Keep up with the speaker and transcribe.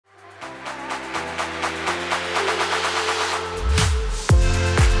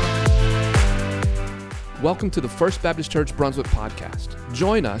Welcome to the First Baptist Church Brunswick podcast.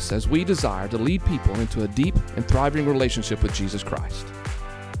 Join us as we desire to lead people into a deep and thriving relationship with Jesus Christ.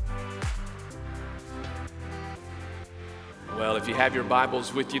 Well, if you have your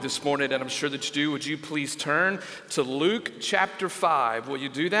Bibles with you this morning, and I'm sure that you do, would you please turn to Luke chapter 5? Will you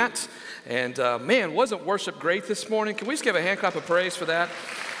do that? And man, wasn't worship great this morning? Can we just give a hand clap of praise for that?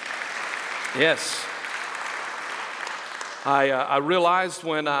 Yes. I realized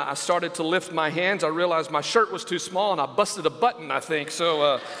when I started to lift my hands, I realized my shirt was too small and I busted a button, I think.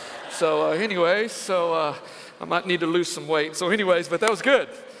 So I might need to lose some weight. So anyways, but that was good.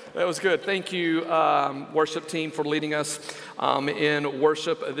 That was good. Thank you, worship team, for leading us in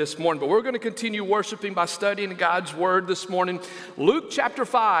worship this morning. But we're going to continue worshiping by studying God's Word this morning. Luke chapter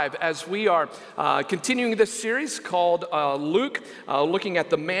 5, as we are continuing this series called Luke, looking at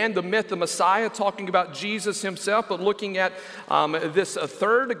the man, the myth, the Messiah, talking about Jesus himself, but looking at this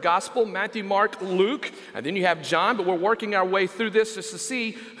third gospel, Matthew, Mark, Luke, and then you have John. But we're working our way through this just to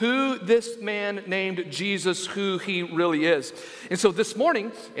see who this man named Jesus, who he really is. And so this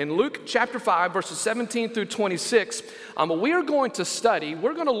morning, in Luke chapter 5, verses 17 through 26, we are going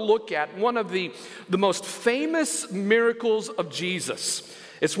to look at one of the most famous miracles of Jesus.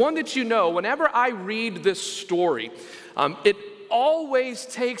 It's one that you know, whenever I read this story, it always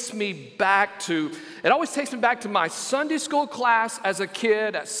takes me back to my Sunday school class as a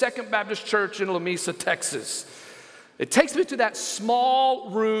kid at Second Baptist Church in Lamesa, Texas. It takes me to that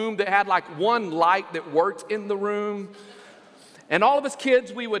small room that had like one light that worked in the room. And all of us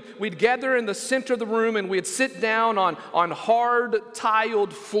kids, we'd gather in the center of the room and we'd sit down on hard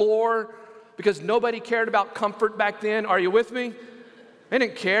tiled floor because nobody cared about comfort back then. Are you with me? They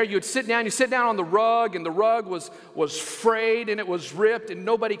didn't care. You sit down on the rug, and the rug was frayed and it was ripped and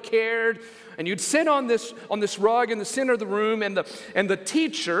nobody cared. And you'd sit on this rug in the center of the room, and the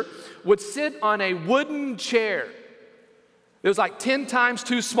teacher would sit on a wooden chair. It was like 10 times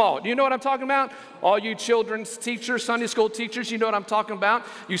too small. Do you know what I'm talking about? All you children's teachers, Sunday school teachers, you know what I'm talking about.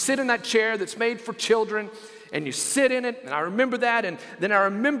 You sit in that chair that's made for children, and you sit in it, and I remember that. And then I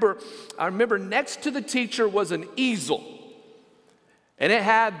remember next to the teacher was an easel, and it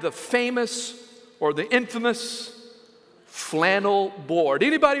had the famous or the infamous flannel board.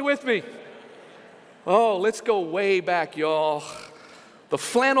 Anybody with me? Oh, let's go way back, y'all. The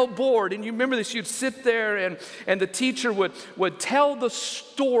flannel board, and you remember this, you'd sit there and the teacher would tell the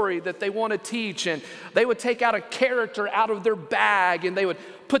story that they want to teach, and they would take out a character out of their bag and they would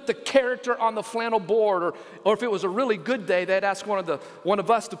put the character on the flannel board, or if it was a really good day, they'd ask one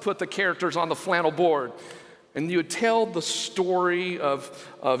of us to put the characters on the flannel board. And you would tell the story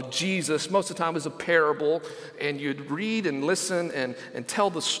of Jesus, most of the time as a parable, and you'd read and listen and tell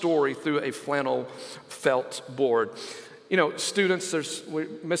the story through a flannel felt board. You know, students, we're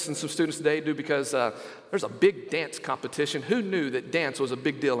missing some students today because there's a big dance competition. Who knew that dance was a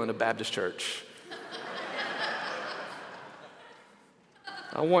big deal in a Baptist church?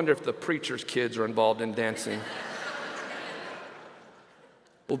 I wonder if the preacher's kids are involved in dancing.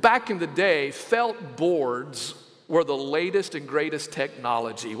 Well, back in the day, felt boards were the latest and greatest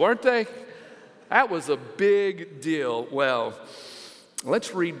technology, weren't they? That was a big deal. Well,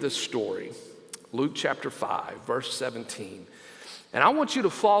 let's read this story. Luke chapter 5, verse 17. And I want you to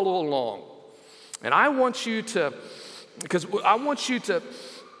follow along. And I want you to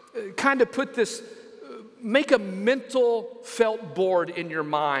kind of put this, make a mental felt board in your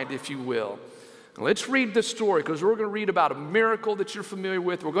mind, if you will. And let's read this story, because we're going to read about a miracle that you're familiar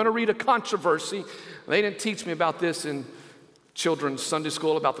with. We're going to read a controversy. They didn't teach me about this in children's Sunday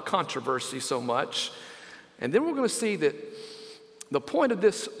school, about the controversy so much. And then we're going to see that the point of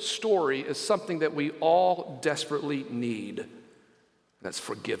this story is something that we all desperately need. That's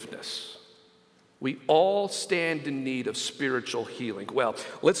forgiveness. We all stand in need of spiritual healing. Well,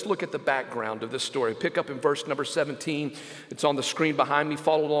 let's look at the background of this story. Pick up in verse number 17. It's on the screen behind me.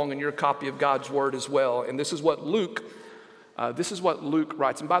 Follow along in your copy of God's Word as well. And this is what Luke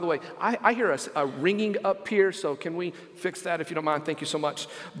writes. And by the way, I hear a ringing up here, so can we fix that if you don't mind? Thank you so much.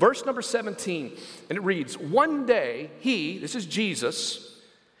 Verse number 17, and it reads, "One day this is Jesus,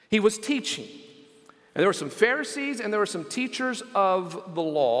 he was teaching. And there were some Pharisees and there were some teachers of the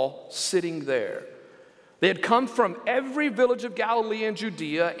law sitting there. They had come from every village of Galilee and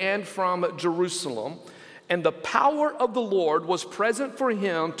Judea and from Jerusalem, and the power of the Lord was present for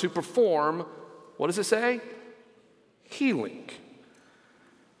him to perform," what does it say? "Healing.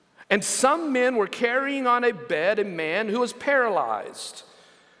 And some men were carrying on a bed a man who was paralyzed.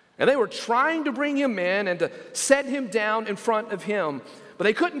 And they were trying to bring him in and to set him down in front of him. But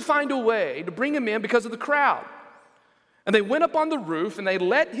they couldn't find a way to bring him in because of the crowd. And they went up on the roof and they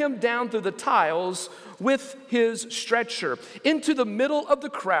let him down through the tiles with his stretcher into the middle of the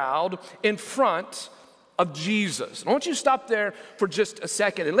crowd in front of Jesus. And I want you to stop there for just a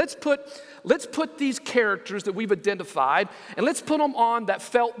second. And let's put these characters that we've identified and let's put them on that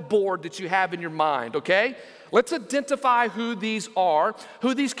felt board that you have in your mind, okay? Let's identify who these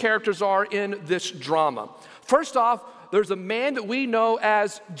characters are in this drama. First off, there's a man that we know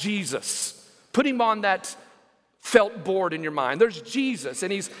as Jesus. Put him on that felt board in your mind. There's Jesus,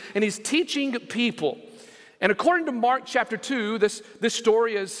 and he's teaching people. And according to Mark chapter 2, this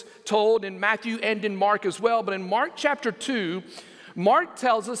story is told in Matthew and in Mark as well, but in Mark chapter 2, Mark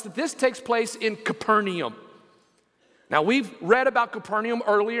tells us that this takes place in Capernaum. Now, we've read about Capernaum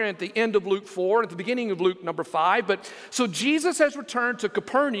earlier at the end of Luke 4, at the beginning of Luke number 5, but so Jesus has returned to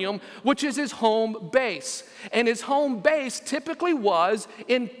Capernaum, which is his home base. And his home base typically was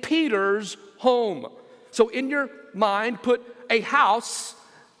in Peter's home. So in your mind, put a house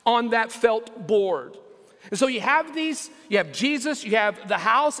on that felt board. And so you have Jesus, you have the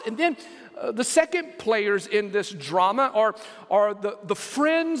house, and then the second players in this drama are the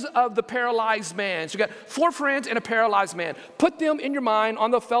friends of the paralyzed man. So you got 4 friends and a paralyzed man. Put them in your mind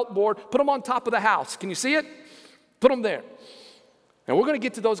on the felt board, put them on top of the house. Can you see it? Put them there. And we're going to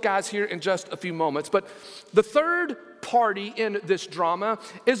get to those guys here in just a few moments. But the third party in this drama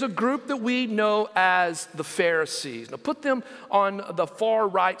is a group that we know as the Pharisees. Now put them on the far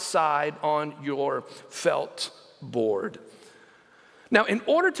right side on your felt board. Now, in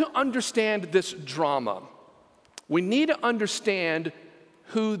order to understand this drama, we need to understand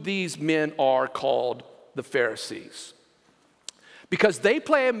who these men are called the Pharisees. Because they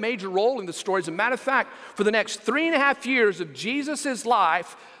play a major role in the story. As a matter of fact, for the next 3.5 years of Jesus'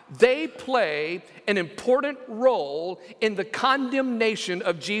 life, they play an important role in the condemnation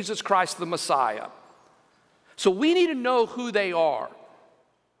of Jesus Christ the Messiah. So we need to know who they are.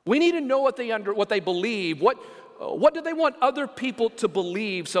 We need to know what they believe. What do they want other people to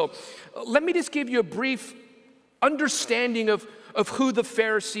believe? So let me just give you a brief understanding of who the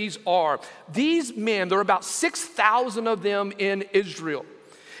Pharisees are. These men, there are about 6,000 of them in Israel.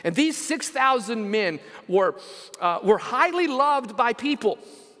 And these 6,000 men were highly loved by people.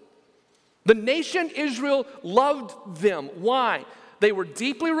 The nation Israel loved them. Why? They were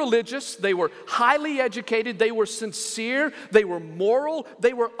deeply religious, they were highly educated, they were sincere, they were moral,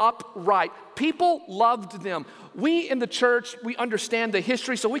 they were upright. People loved them. We in the church, we understand the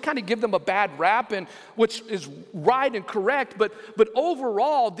history, so we kind of give them a bad rap, and which is right and correct, but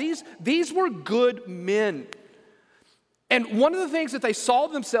overall, these were good men. And one of the things that they saw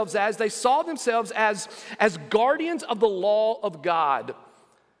themselves as guardians of the law of God.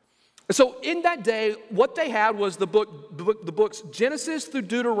 So in that day, what they had was the books Genesis through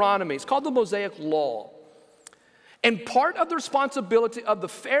Deuteronomy. It's called the Mosaic Law. And part of the responsibility of the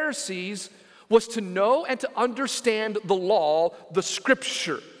Pharisees was to know and to understand the law, the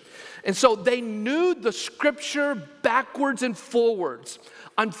scripture. And so they knew the scripture backwards and forwards.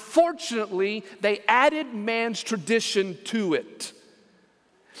 Unfortunately, they added man's tradition to it.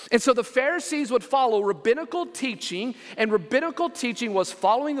 And so the Pharisees would follow rabbinical teaching, and rabbinical teaching was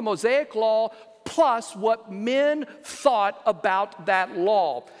following the Mosaic Law plus what men thought about that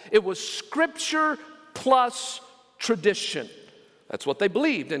law. It was scripture plus tradition. That's what they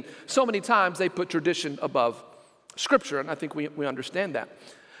believed. And so many times they put tradition above scripture, and I think we understand that.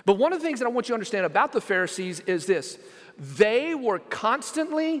 But one of the things that I want you to understand about the Pharisees is this. They were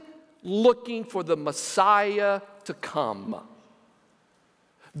constantly looking for the Messiah to come.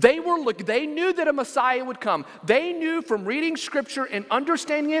 They knew that a Messiah would come. They knew from reading scripture and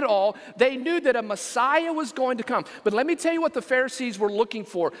understanding it all, they knew that a Messiah was going to come. But let me tell you what the Pharisees were looking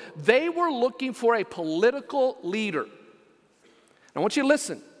for. They were looking for a political leader. I want you to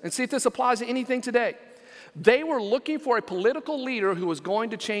listen and see if this applies to anything today. They were looking for a political leader who was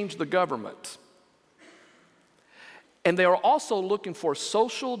going to change the government. And they were also looking for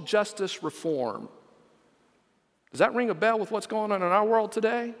social justice reform. Does that ring a bell with what's going on in our world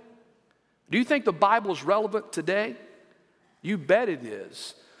today? Do you think the Bible is relevant today? You bet it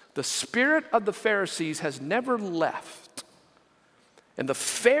is. The spirit of the Pharisees has never left. And the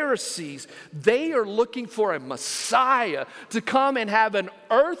Pharisees, they are looking for a Messiah to come and have an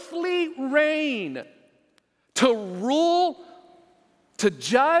earthly reign, to rule, to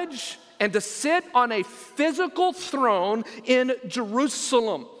judge, and to sit on a physical throne in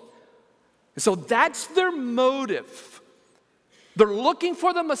Jerusalem. And so that's their motive. They're looking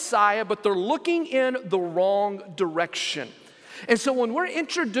for the Messiah, but they're looking in the wrong direction. And so when we're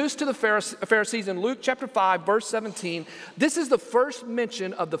introduced to the Pharisees in Luke chapter 5, verse 17, this is the first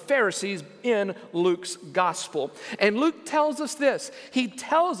mention of the Pharisees in Luke's gospel. And Luke tells us this. He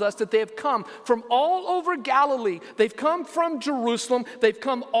tells us that they have come from all over Galilee. They've come from Jerusalem. They've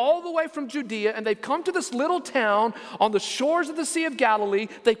come all the way from Judea, and they've come to this little town on the shores of the Sea of Galilee.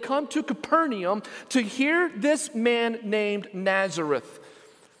 They've come to Capernaum to hear this man named Nazareth.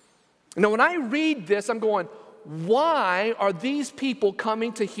 Now, when I read this, I'm going, why are these people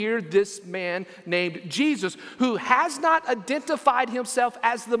coming to hear this man named Jesus, who has not identified himself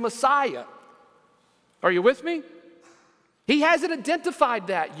as the Messiah? Are you with me? He hasn't identified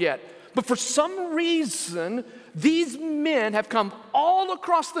that yet. But for some reason, these men have come all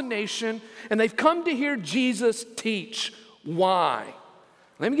across the nation, and they've come to hear Jesus teach. Why?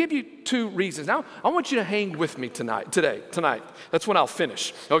 Let me give you two reasons. Now, I want you to hang with me tonight. That's when I'll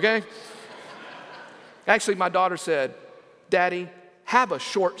finish, okay? Actually, my daughter said, Daddy, have a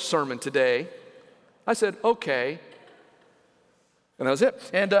short sermon today. I said, okay. And that was it.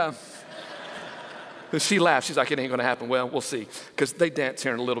 And she laughed. She's like, it ain't going to happen. Well, we'll see. Because they dance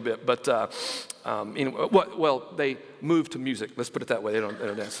here in a little bit. But anyway, well, they move to music. Let's put it that way. They don't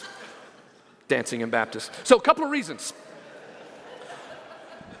dance. Dancing in Baptist. So a couple of reasons.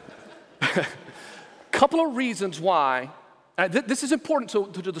 Couple of reasons why. This is important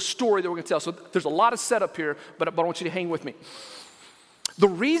to the story that we're going to tell. So there's a lot of setup here, but I want you to hang with me. The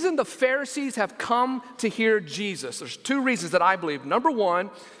reason the Pharisees have come to hear Jesus, there's two reasons that I believe. Number one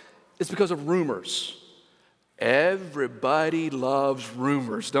is because of rumors. Everybody loves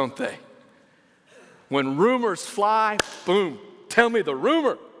rumors, don't they? When rumors fly, boom, tell me the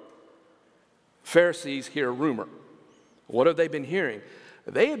rumor. Pharisees hear a rumor. What have they been hearing?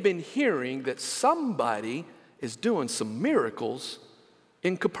 They have been hearing that somebody is doing some miracles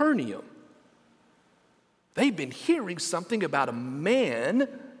in Capernaum. They've been hearing something about a man,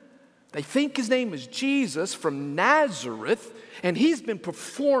 they think his name is Jesus, from Nazareth, and he's been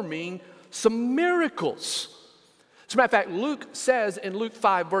performing some miracles. As a matter of fact, Luke says in Luke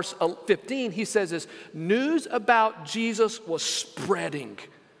 5, verse 15, he says this, news about Jesus was spreading.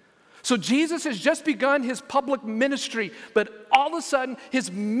 So Jesus has just begun his public ministry, but all of a sudden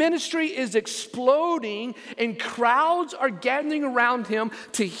his ministry is exploding and crowds are gathering around him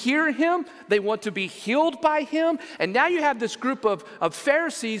to hear him. They want to be healed by him. And now you have this group of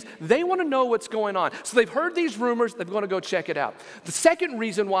Pharisees. They want to know what's going on. So they've heard these rumors. They're going to go check it out. The second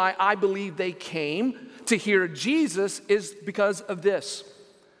reason why I believe they came to hear Jesus is because of this.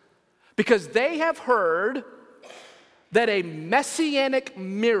 Because they have heard that a messianic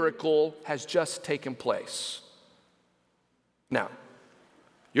miracle has just taken place. Now,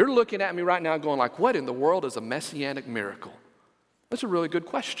 you're looking at me right now going like, what in the world is a messianic miracle? That's a really good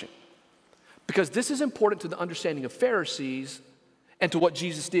question. Because this is important to the understanding of Pharisees and to what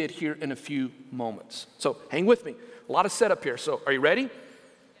Jesus did here in a few moments. So hang with me. A lot of setup here. So are you ready?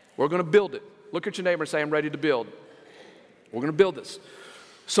 We're going to build it. Look at your neighbor and say, I'm ready to build. We're going to build this.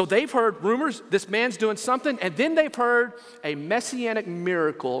 So they've heard rumors, this man's doing something, and then they've heard a messianic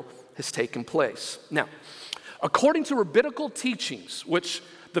miracle has taken place. Now, according to rabbinical teachings, which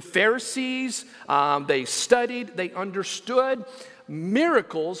the Pharisees, they studied, they understood,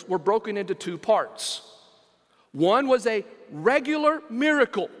 miracles were broken into two parts. One was a regular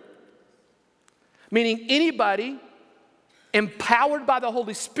miracle, meaning anybody empowered by the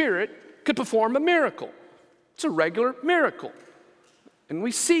Holy Spirit could perform a miracle. It's a regular miracle. And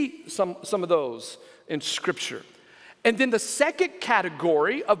we see some of those in Scripture. And then the second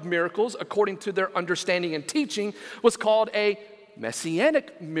category of miracles, according to their understanding and teaching, was called a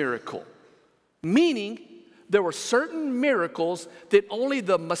messianic miracle. Meaning, there were certain miracles that only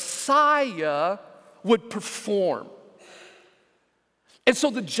the Messiah would perform. And so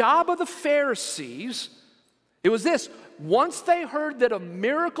the job of the Pharisees, it was this. Once they heard that a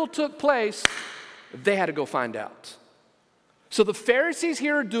miracle took place, they had to go find out. So the Pharisees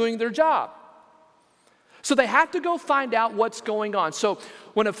here are doing their job. So they have to go find out what's going on. So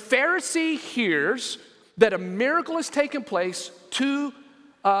when a Pharisee hears that a miracle has taken place, two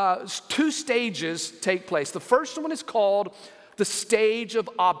stages take place. The first one is called the stage of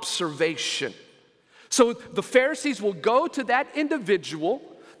observation. So the Pharisees will go to that individual,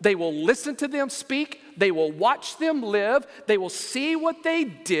 they will listen to them speak, they will watch them live, they will see what they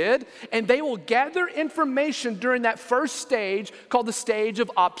did, and they will gather information during that first stage called the stage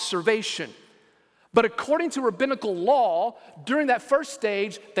of observation. But according to rabbinical law, during that first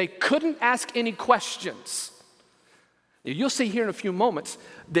stage, they couldn't ask any questions. You'll see here in a few moments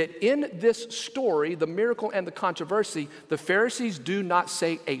that in this story, the miracle and the controversy, the Pharisees do not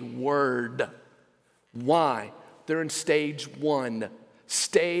say a word. Why? They're in stage one.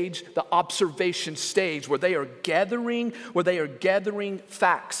 The observation stage, where they are gathering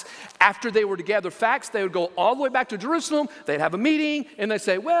facts. After they were to gather facts, they would go all the way back to Jerusalem. They'd have a meeting, and they'd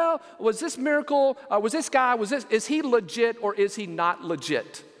say, well, was this miracle, was this guy, is he legit or is he not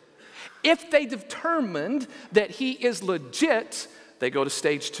legit? If they determined that he is legit, they go to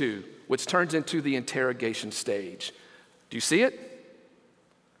stage two, which turns into the interrogation stage. Do you see it?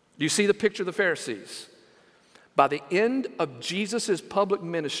 Do you see the picture of the Pharisees? By the end of Jesus' public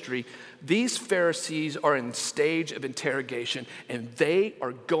ministry, these Pharisees are in stage of interrogation, and they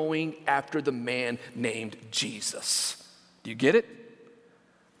are going after the man named Jesus. Do you get it?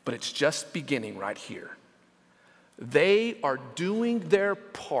 But it's just beginning right here. They are doing their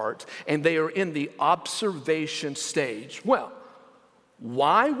part, and they are in the observation stage. Well,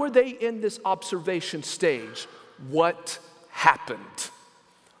 why were they in this observation stage? What happened?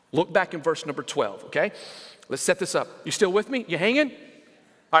 Look back in verse number 12, okay? Let's set this up. You still with me? You hanging?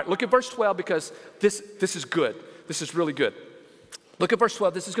 All right, look at verse 12, because this is good. This is really good. Look at verse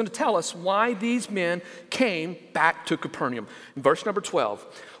 12. This is going to tell us why these men came back to Capernaum. In verse number 12,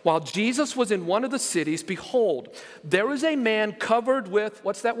 while Jesus was in one of the cities, behold, there was a man covered with,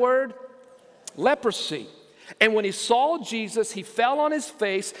 what's that word? Leprosy. And when he saw Jesus, he fell on his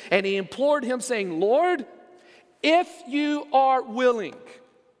face and he implored him, saying, Lord, if you are willing,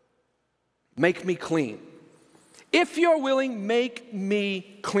 make me clean. If you're willing, make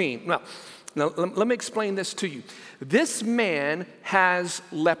me clean. Now, let me explain this to you. This man has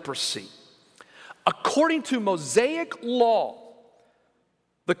leprosy. According to Mosaic law,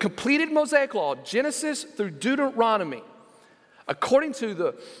 the completed Mosaic law, Genesis through Deuteronomy, according to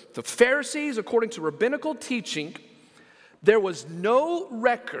the Pharisees, according to rabbinical teaching, there was no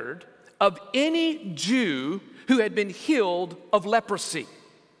record of any Jew who had been healed of leprosy.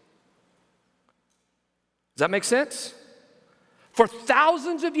 Does that make sense? For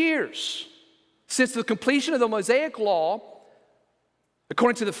thousands of years, since the completion of the Mosaic law,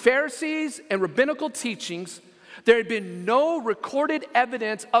 according to the Pharisees and rabbinical teachings, there had been no recorded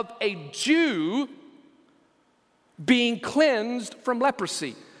evidence of a Jew being cleansed from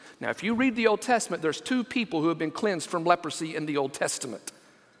leprosy. Now, if you read the Old Testament, there's two people who have been cleansed from leprosy in the Old Testament.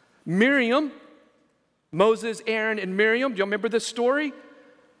 Miriam, Moses, Aaron, and Miriam. Do you remember this story?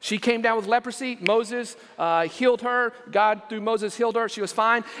 She came down with leprosy. Moses healed her. God, through Moses, healed her. She was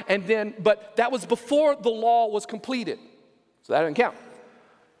fine. But that was before the law was completed. So that doesn't count.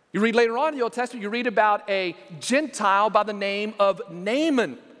 You read later on in the Old Testament, you read about a Gentile by the name of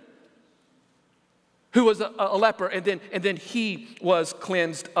Naaman, who was a leper, and then he was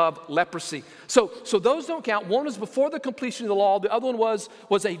cleansed of leprosy. So those don't count. One was before the completion of the law. The other one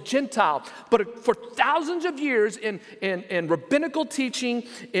was a Gentile. But for thousands of years in rabbinical teaching,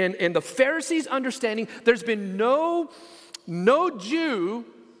 in the Pharisees' understanding, there's been no Jew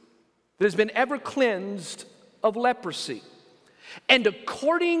that has been ever cleansed of leprosy. And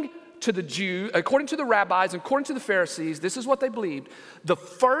according to the rabbis, according to the Pharisees, this is what they believed: the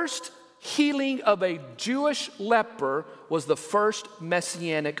first healing of a Jewish leper was the first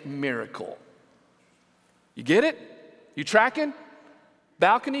messianic miracle. You get it? You tracking?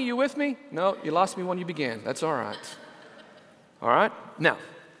 Balcony, you with me? No, you lost me when you began. That's all right. All right? Now,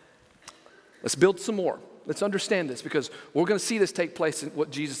 let's build some more. Let's understand this, because we're going to see this take place in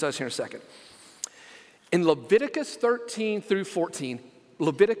what Jesus does here in a second. In Leviticus 13 through 14,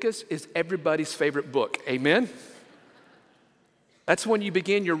 Leviticus is everybody's favorite book. Amen? That's when you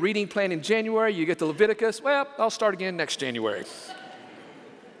begin your reading plan in January. You get to Leviticus. Well, I'll start again next January.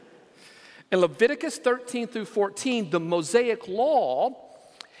 In Leviticus 13 through 14, the Mosaic law,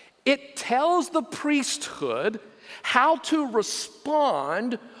 it tells the priesthood how to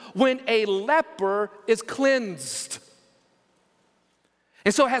respond when a leper is cleansed.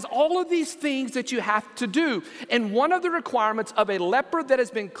 And so it has all of these things that you have to do. And one of the requirements of a leper that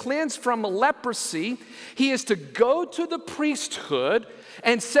has been cleansed from leprosy, he is to go to the priesthood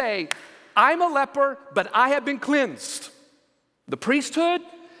and say, I'm a leper, but I have been cleansed. The priesthood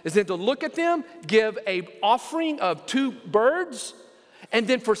is then to look at them, give an offering of 2 birds, and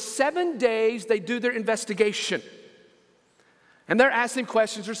then for 7 days they do their investigation. And they're asking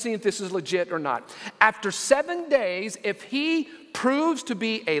questions or seeing if this is legit or not. After 7 days, if he proves to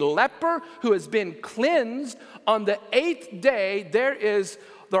be a leper who has been cleansed, on the 8th day, there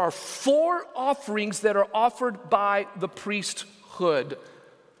are 4 offerings that are offered by the priesthood.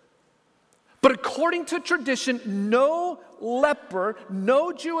 But according to tradition, no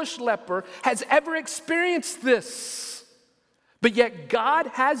Jewish leper has ever experienced this. But yet God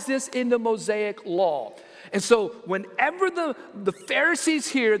has this in the Mosaic law. And so whenever the Pharisees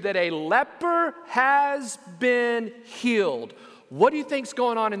hear that a leper has been healed, what do you think's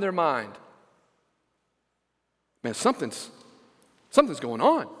going on in their mind? Man, something's going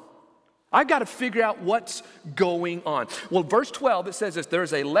on. I got to figure out what's going on. Well, verse 12, it says this,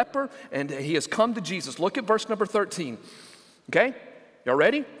 there's a leper and he has come to Jesus. Look at verse number 13. Okay? Y'all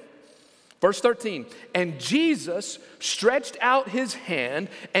ready? Verse 13, and Jesus stretched out his hand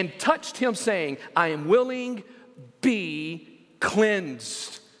and touched him, saying, I am willing, be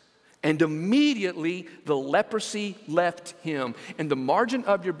cleansed. And immediately the leprosy left him. In the margin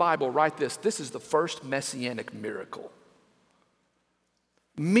of your Bible, write this. This is the first messianic miracle.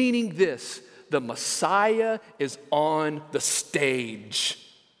 Meaning this, the Messiah is on the stage.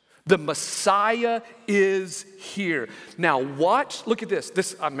 The Messiah is here. Now watch, look at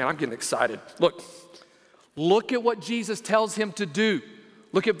this. I'm getting excited. Look at what Jesus tells him to do.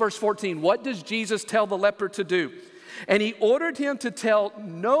 Look at verse 14. What does Jesus tell the leper to do? And he ordered him to tell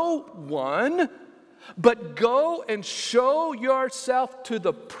no one, but go and show yourself to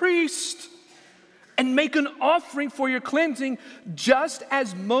the priest and make an offering for your cleansing, just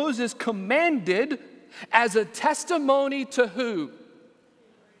as Moses commanded, as a testimony to who?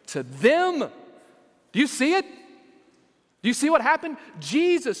 To them. Do you see it? Do you see what happened?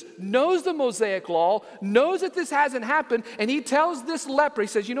 Jesus knows the Mosaic law, knows that this hasn't happened, and he tells this leper, he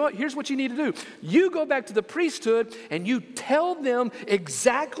says, you know what, here's what you need to do. You go back to the priesthood and you tell them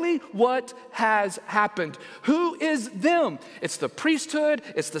exactly what has happened. Who is them? It's the priesthood,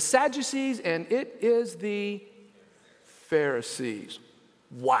 it's the Sadducees, and it is the Pharisees.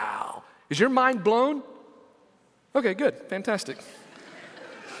 Wow. Is your mind blown? Okay, good, fantastic.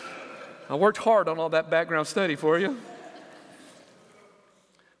 I worked hard on all that background study for you.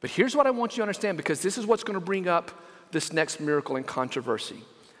 But here's what I want you to understand, because this is what's going to bring up this next miracle and controversy.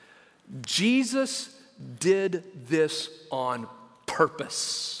 Jesus did this on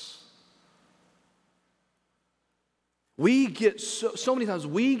purpose. We get so many times,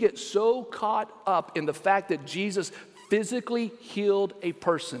 we get so caught up in the fact that Jesus physically healed a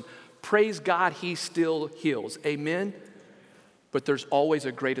person. Praise God, he still heals. Amen? But there's always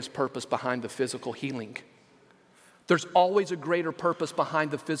a greatest purpose behind the physical healing. There's always a greater purpose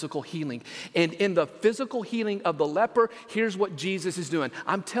behind the physical healing. And in the physical healing of the leper, here's what Jesus is doing.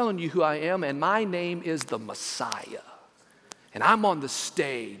 I'm telling you who I am, and my name is the Messiah. And I'm on the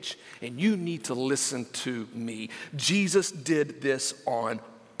stage, and you need to listen to me. Jesus did this on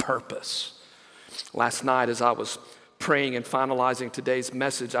purpose. Last night, as I was praying and finalizing today's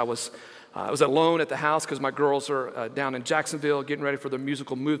message, I was alone at the house because my girls are down in Jacksonville getting ready for their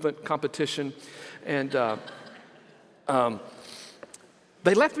musical movement competition. And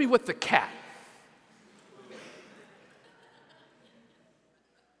they left me with the cat.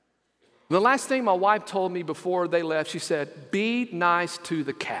 The last thing my wife told me before they left, she said, be nice to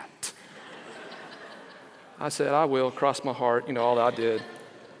the cat. I said, I will, cross my heart, all that I did.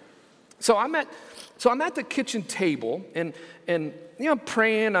 So I'm at the kitchen table and I'm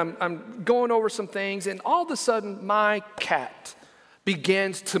praying, I'm going over some things, and all of a sudden my cat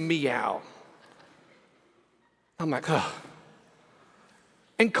begins to meow. I'm like, oh.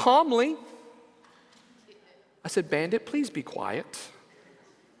 And calmly, I said, Bandit, please be quiet.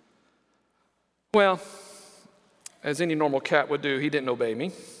 Well, as any normal cat would do, he didn't obey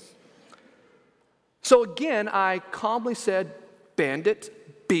me. So again, I calmly said,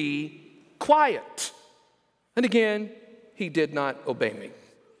 Bandit, be quiet. And again, he did not obey me.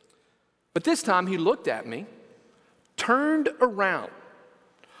 But this time he looked at me, turned around,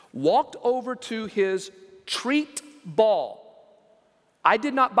 walked over to his treat ball. I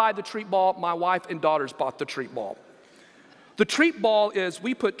did not buy the treat ball. My wife and daughters bought the treat ball. The treat ball is,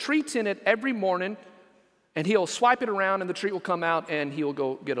 we put treats in it every morning, and he'll swipe it around and the treat will come out and he'll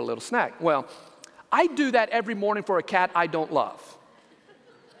go get a little snack. Well, I do that every morning for a cat I don't love.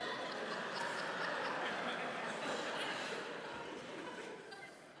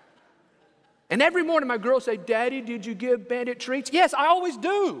 And every morning my girls say, Daddy, did you give Bandit treats? Yes, I always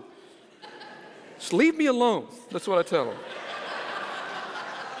do. Just leave me alone. That's what I tell them.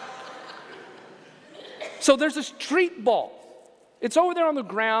 So there's this treat ball. It's over there on the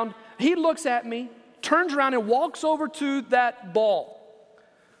ground. He looks at me, turns around and walks over to that ball.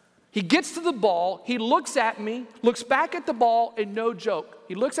 He gets to the ball, he looks at me, looks back at the ball, and no joke.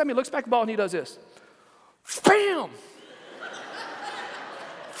 He looks at me, looks back at the ball, and he does this. Bam!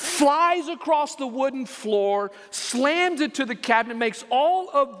 Flies across the wooden floor, slams it to the cabinet, makes all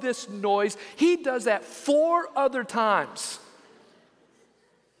of this noise. He does that 4 other times.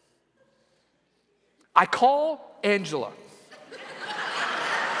 I call Angela.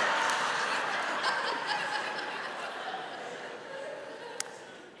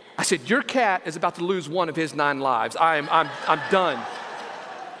 said, your cat is about to lose one of his 9 lives. I'm done.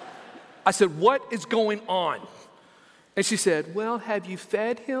 I said, what is going on? And she said, well, have you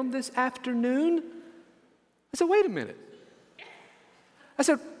fed him this afternoon? I said, wait a minute. I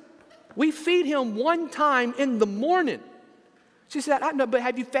said, we feed him one time in the morning. She said, I know, but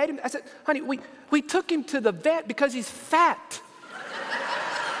have you fed him? I said, honey, we took him to the vet because he's fat.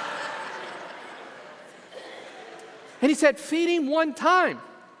 And he said, feed him one time.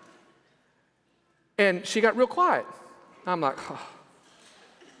 And she got real quiet. I'm like, oh.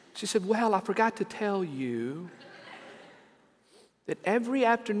 She said, well, I forgot to tell you that every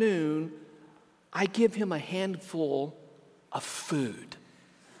afternoon I give him a handful of food.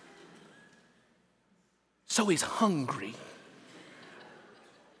 So he's hungry.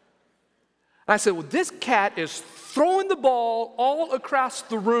 And I said, well, this cat is throwing the ball all across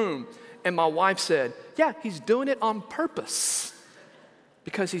the room. And my wife said, yeah, he's doing it on purpose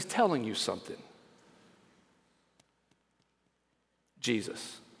because he's telling you something.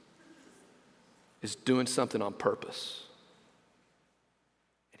 Jesus is doing something on purpose.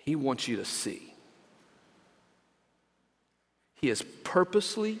 And he wants you to see. He has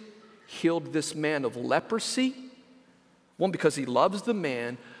purposely healed this man of leprosy. One, because he loves the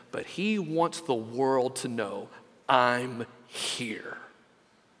man, but he wants the world to know, I'm here.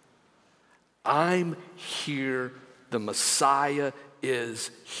 I'm here. The Messiah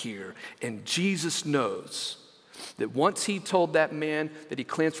is here. And Jesus knows that once he told that man that he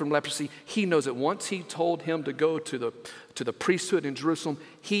cleansed from leprosy, he knows that once he told him to go to the priesthood in Jerusalem,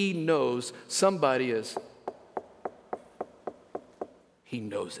 he knows somebody is, he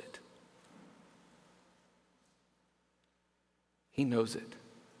knows it. He knows it.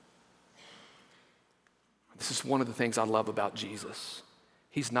 This is one of the things I love about Jesus.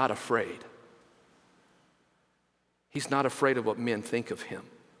 He's not afraid. He's not afraid of what men think of him.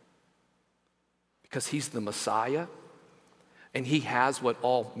 Because he's the Messiah, and he has what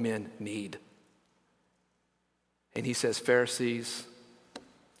all men need. And he says, Pharisees,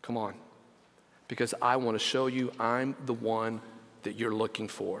 come on, because I want to show you I'm the one that you're looking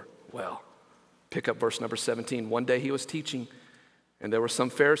for. Well, pick up verse number 17. One day he was teaching, and there were some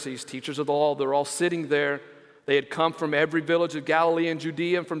Pharisees, teachers of the law. They're all sitting there. They had come from every village of Galilee and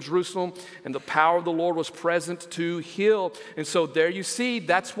Judea and from Jerusalem, and the power of the Lord was present to heal. And so there you see,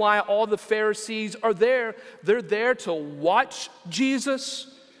 that's why all the Pharisees are there. They're there to watch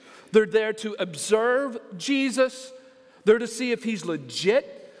Jesus. They're there to observe Jesus. They're to see if he's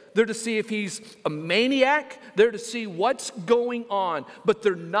legit. They're to see if he's a maniac. They're to see what's going on. But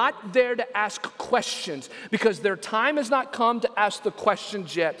they're not there to ask questions because their time has not come to ask the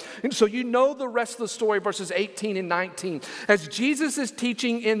questions yet. And so you know the rest of the story, verses 18 and 19. As Jesus is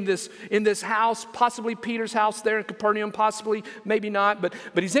teaching in this house, possibly Peter's house there in Capernaum, possibly, maybe not, but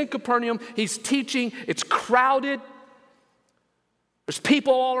he's in Capernaum. He's teaching. It's crowded. There's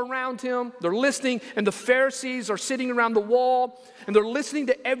people all around him. They're listening, and the Pharisees are sitting around the wall, and they're listening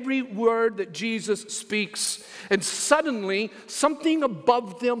to every word that Jesus speaks. And suddenly, something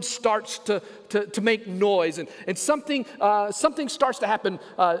above them starts to make noise, and something starts to happen.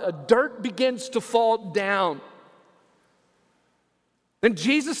 Dirt begins to fall down. And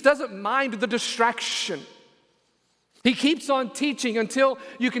Jesus doesn't mind the distraction. He keeps on teaching until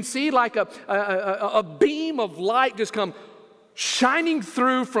you can see like a beam of light just come shining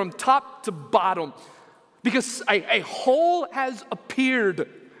through from top to bottom because a hole has appeared.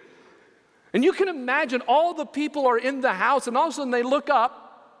 And you can imagine all the people are in the house, and all of a sudden they look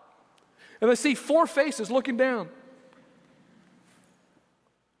up and they see 4 faces looking down.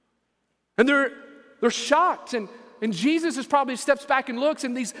 And they're shocked, and Jesus is probably steps back and looks,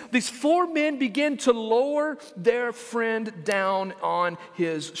 and these 4 men begin to lower their friend down on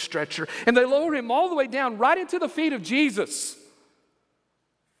his stretcher. And they lower him all the way down right into the feet of Jesus.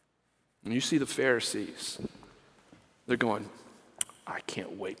 And you see the Pharisees. They're going, I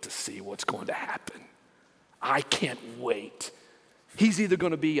can't wait to see what's going to happen. I can't wait. He's either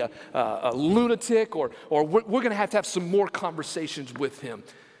going to be a lunatic or we're going to have some more conversations with him.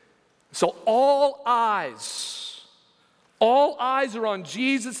 So all eyes are on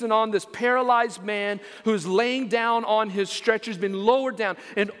Jesus and on this paralyzed man who's laying down on his stretcher, has been lowered down.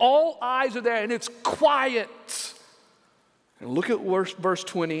 And all eyes are there, and it's quiet. And look at verse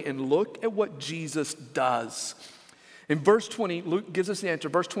 20 and look at what Jesus does. In verse 20, Luke gives us the answer.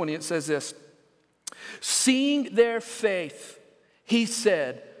 Verse 20, it says this. Seeing their faith, he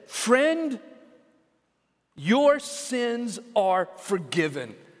said, friend, your sins are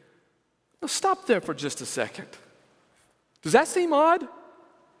forgiven. Now stop there for just a second. Does that seem odd?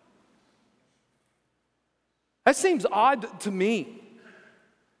 That seems odd to me.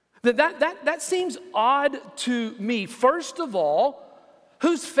 That seems odd to me. First of all,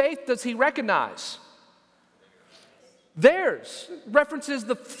 whose faith does he recognize? Theirs. References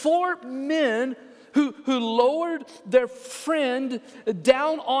the 4 men who lowered their friend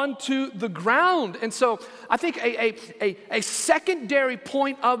down onto the ground. And so I think a secondary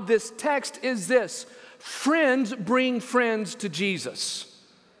point of this text is this: friends bring friends to Jesus.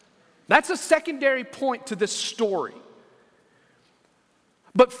 That's a secondary point to this story.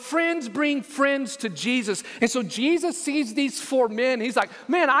 But friends bring friends to Jesus. And so Jesus sees these 4 men. He's like,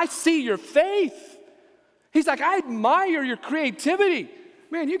 man, I see your faith. He's like, I admire your creativity.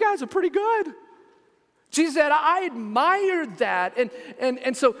 Man, you guys are pretty good. Jesus said, I admire that.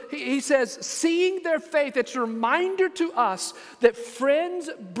 And so he says, seeing their faith, it's a reminder to us that friends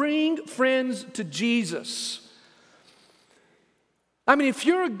bring friends to Jesus. I mean, if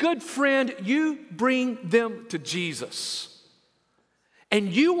you're a good friend, you bring them to Jesus. And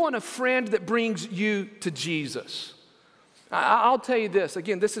you want a friend that brings you to Jesus. I'll tell you this.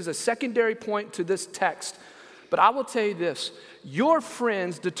 Again, this is a secondary point to this text. But I will tell you this. Your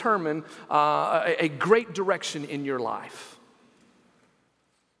friends determine a great direction in your life.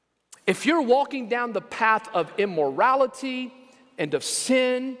 If you're walking down the path of immorality and of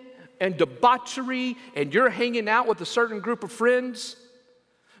sin and debauchery, and you're hanging out with a certain group of friends,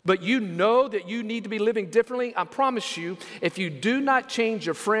 but you know that you need to be living differently, I promise you, if you do not change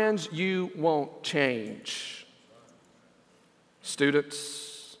your friends, you won't change.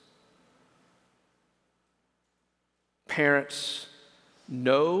 Students, parents,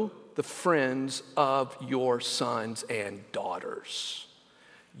 know the friends of your sons and daughters.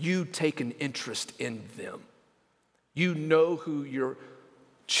 You take an interest in them. You know who your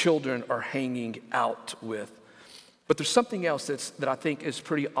children are hanging out with. But there's something else that I think is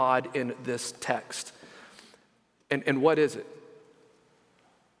pretty odd in this text. And what is it?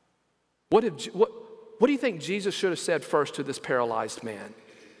 What do you think Jesus should have said first to this paralyzed man?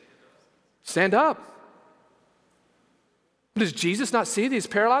 Stand up. Does Jesus not see that he's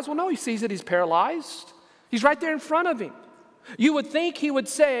paralyzed? Well, no, he sees that he's paralyzed. He's right there in front of him. You would think he would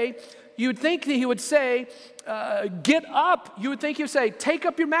say, get up. You would think he would say, take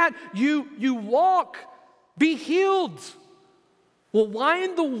up your mat. You walk. Be healed. Well, why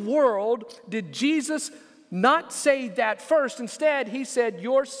in the world did Jesus not say that first? Instead, he said,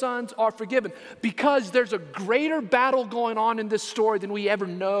 your sons are forgiven. Because there's a greater battle going on in this story than we ever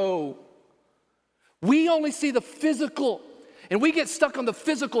know. We only see the physical, and we get stuck on the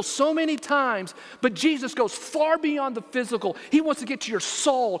physical so many times, but Jesus goes far beyond the physical. He wants to get to your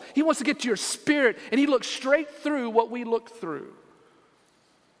soul. He wants to get to your spirit, and he looks straight through what we look through.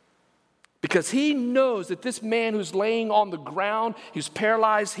 Because he knows that this man who's laying on the ground, who's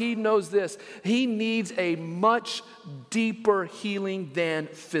paralyzed, he knows this. He needs a much deeper healing than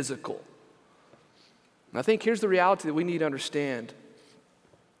physical. And I think here's the reality that we need to understand,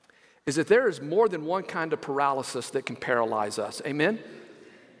 is that there is more than one kind of paralysis that can paralyze us. Amen?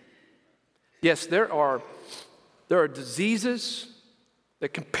 Yes, there are diseases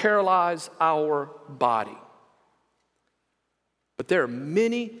that can paralyze our body. But there are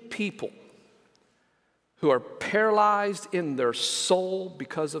many people who are paralyzed in their soul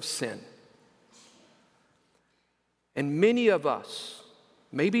because of sin. And many of us,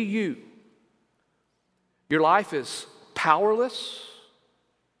 maybe you, your life is powerless.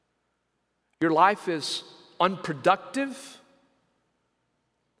 Your life is unproductive.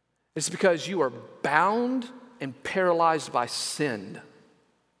 It's because you are bound and paralyzed by sin.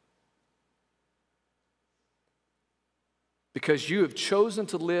 Because you have chosen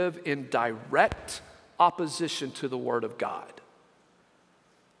to live in direct opposition to the Word of God.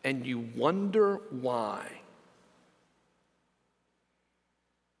 And you wonder why.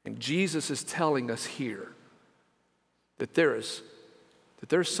 And Jesus is telling us here that there's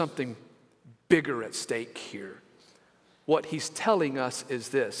something bigger at stake here. What he's telling us is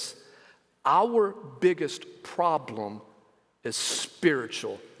this: our biggest problem is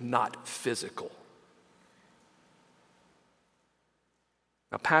spiritual, not physical.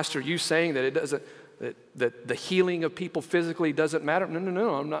 Now, Pastor, you saying that it doesn't, that the healing of people physically doesn't matter?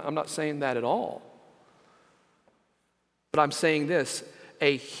 No, I'm not saying that at all. But I'm saying this: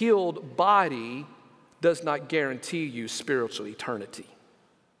 a healed body does not guarantee you spiritual eternity.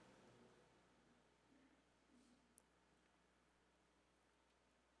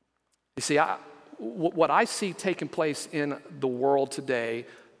 You see, what I see taking place in the world today,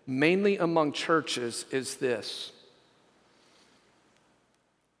 mainly among churches, is this.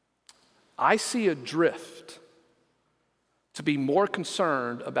 I see a drift to be more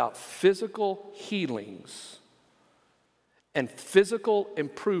concerned about physical healings and physical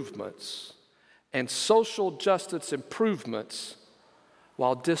improvements and social justice improvements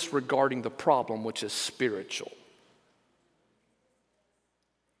while disregarding the problem, which is spiritual.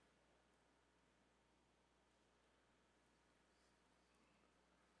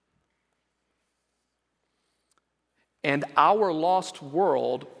 And our lost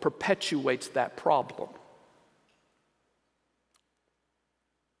world perpetuates that problem.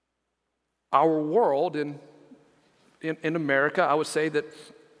 Our world in America, I would say that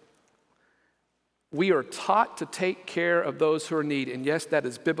we are taught to take care of those who are in need. And yes, that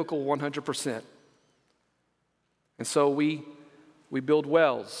is biblical 100%. And so we build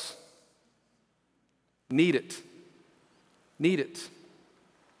wells. Need it. Need it.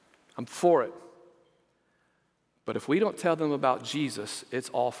 I'm for it. But if we don't tell them about Jesus, it's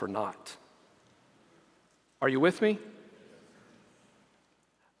all for naught. Are you with me?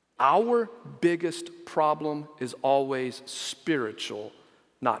 Our biggest problem is always spiritual,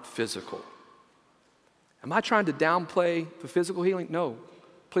 not physical. Am I trying to downplay the physical healing? No.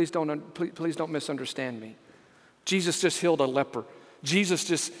 Please don't misunderstand me. Jesus just healed a leper. Jesus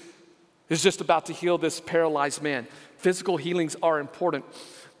is just about to heal this paralyzed man. Physical healings are important,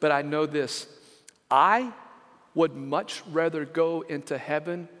 but I know this. I would much rather go into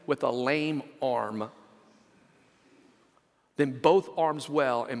heaven with a lame arm than both arms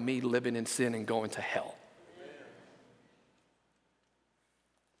well and me living in sin and going to hell.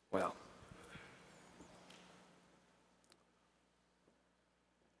 Well,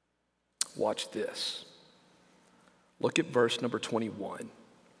 watch this. Look at verse number 21.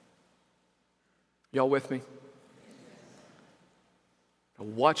 Y'all with me? Now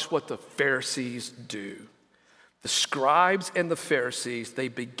watch what the Pharisees do. The scribes and the Pharisees, they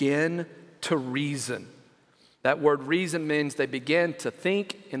begin to reason. That word reason means they begin to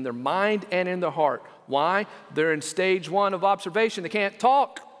think in their mind and in their heart. Why? They're in stage 1 of observation. They can't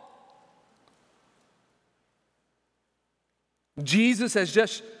talk. Jesus has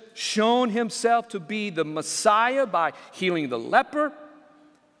just shown himself to be the Messiah by healing the leper,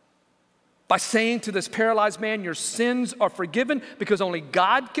 by saying to this paralyzed man, your sins are forgiven, because only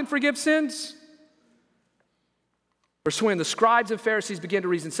God can forgive sins. Verse 20, the scribes and Pharisees began to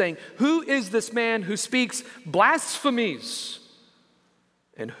reason, saying, who is this man who speaks blasphemies?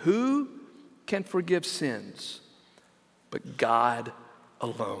 And who can forgive sins but God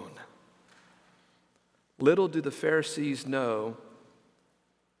alone? Little do the Pharisees know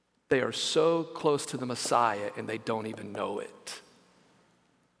they are so close to the Messiah and they don't even know it.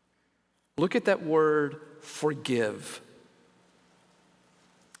 Look at that word, forgive.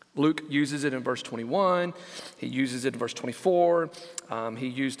 Luke uses it in verse 21, he uses it in verse 24, he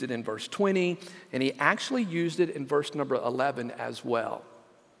used it in verse 20, and he actually used it in verse number 11 as well.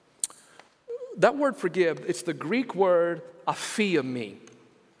 That word forgive, it's the Greek word aphiemi,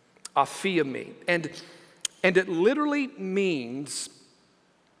 and it literally means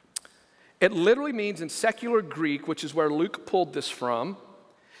in secular Greek, which is where Luke pulled this from,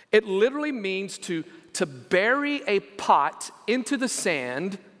 it literally means to bury a pot into the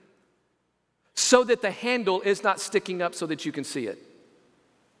sand so that the handle is not sticking up so that you can see it.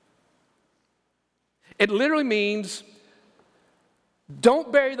 It literally means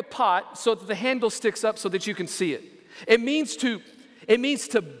don't bury the pot so that the handle sticks up so that you can see it. It means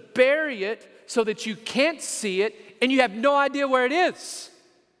to bury it so that you can't see it and you have no idea where it is.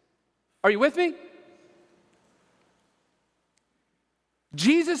 Are you with me?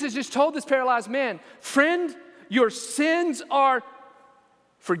 Jesus has just told this paralyzed man, friend, your sins are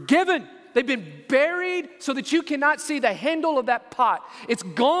forgiven. They've been buried so that you cannot see the handle of that pot. It's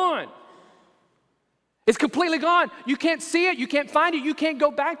gone. It's completely gone. You can't see it. You can't find it. You can't go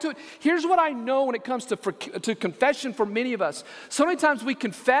back to it. Here's what I know when it comes to confession for many of us. So many times we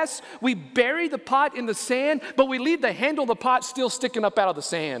confess, we bury the pot in the sand, but we leave the handle of the pot still sticking up out of the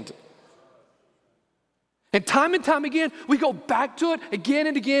sand. And time again, we go back to it again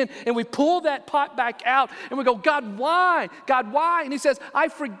and again, and we pull that pot back out, and we go, God, why? God, why? And he says, I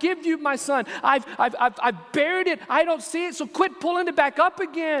forgive you, my son. I've buried it. I don't see it, so quit pulling it back up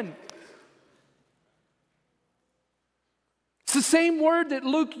again. It's the same word that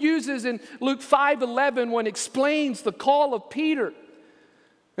Luke uses in Luke 5:11 when it explains the call of Peter.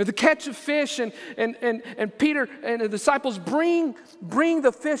 The catch of fish, and Peter and the disciples bring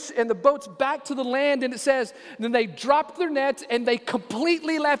the fish and the boats back to the land, and it says, then they dropped their nets and they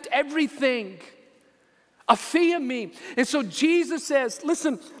completely left everything. Aphiemi. And so Jesus says,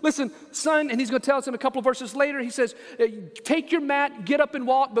 listen, son, and he's going to tell us in a couple of verses later, he says, take your mat, get up and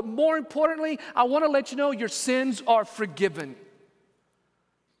walk, but more importantly, I want to let you know your sins are forgiven.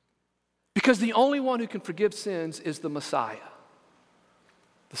 Because the only one who can forgive sins is the Messiah,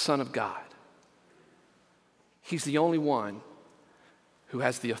 the Son of God. He's the only one who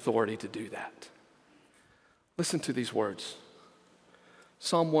has the authority to do that. Listen to these words.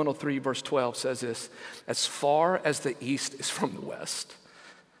 Psalm 103 verse 12 says this, as far as the east is from the west,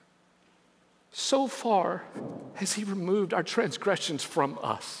 so far has he removed our transgressions from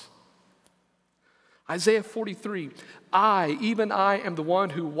us. Isaiah 43, even I am the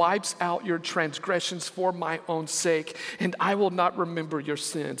one who wipes out your transgressions for my own sake, and I will not remember your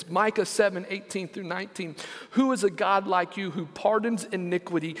sins. Micah 7, 18 through 19, who is a God like you who pardons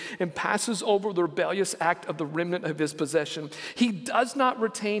iniquity and passes over the rebellious act of the remnant of his possession? He does not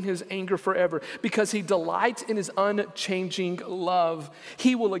retain his anger forever because he delights in his unchanging love.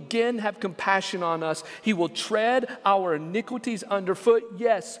 He will again have compassion on us. He will tread our iniquities underfoot.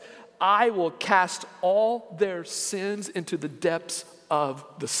 Yes, I will cast all their sins into the depths of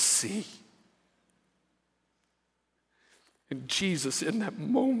the sea. And Jesus, in that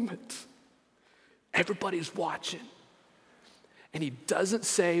moment, everybody's watching, and he doesn't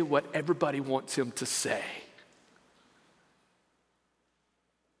say what everybody wants him to say.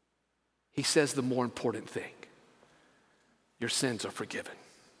 He says the more important thing: your sins are forgiven.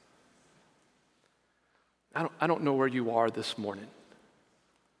 I don't know where you are this morning.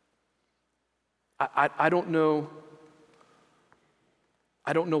 I don't know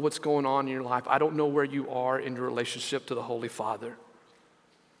what's going on in your life. I don't know where you are in your relationship to the Holy Father.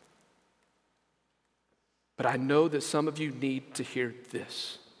 But I know that some of you need to hear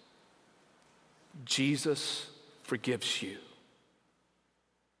this. Jesus forgives you.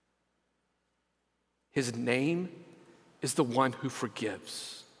 His name is the one who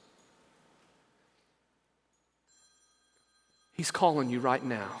forgives. He's calling you right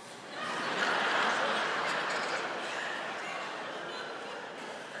now.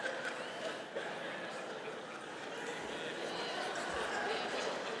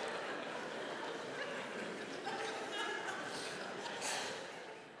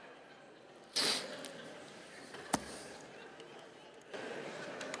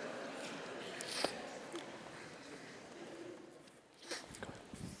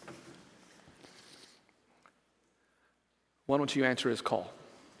 Why don't you answer his call?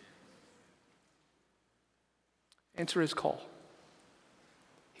 Answer his call.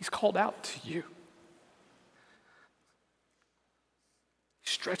 He's called out to you. He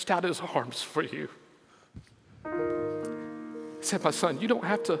stretched out his arms for you. He said, my son, you don't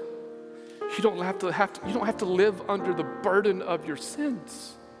have to live under the burden of your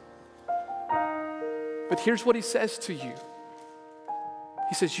sins. But here's what he says to you.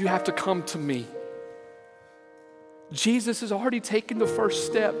 He says, you have to come to me. Jesus has already taken the first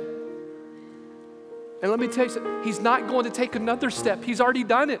step. And let me tell you something, he's not going to take another step. He's already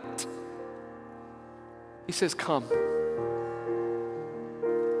done it. He says, come.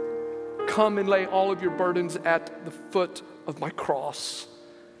 Come and lay all of your burdens at the foot of my cross.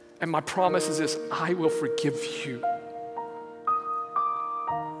 And my promise is this: I will forgive you.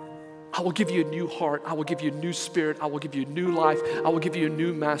 I will give you a new heart. I will give you a new spirit. I will give you a new life. I will give you a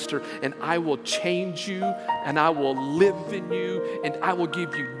new master. And I will change you, and I will live in you, and I will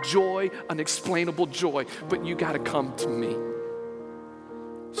give you joy, unexplainable joy. But you got to come to me.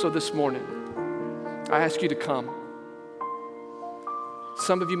 So this morning, I ask you to come.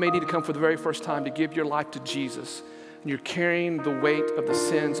 Some of you may need to come for the very first time to give your life to Jesus. And you're carrying the weight of the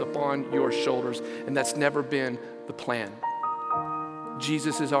sins upon your shoulders, and that's never been the plan.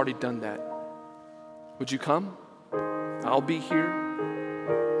 Jesus has already done that. Would you come? I'll be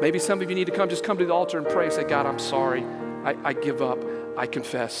here. Maybe some of you need to come, just come to the altar and pray. Say, God, I'm sorry. I give up. I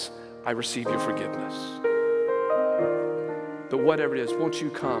confess. I receive your forgiveness. But whatever it is, won't you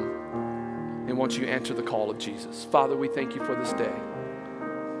come and won't you answer the call of Jesus? Father, we thank you for this day.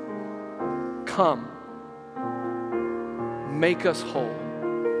 Come. Make us whole.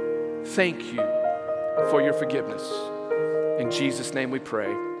 Thank you for your forgiveness. In Jesus' name we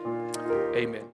pray. Amen.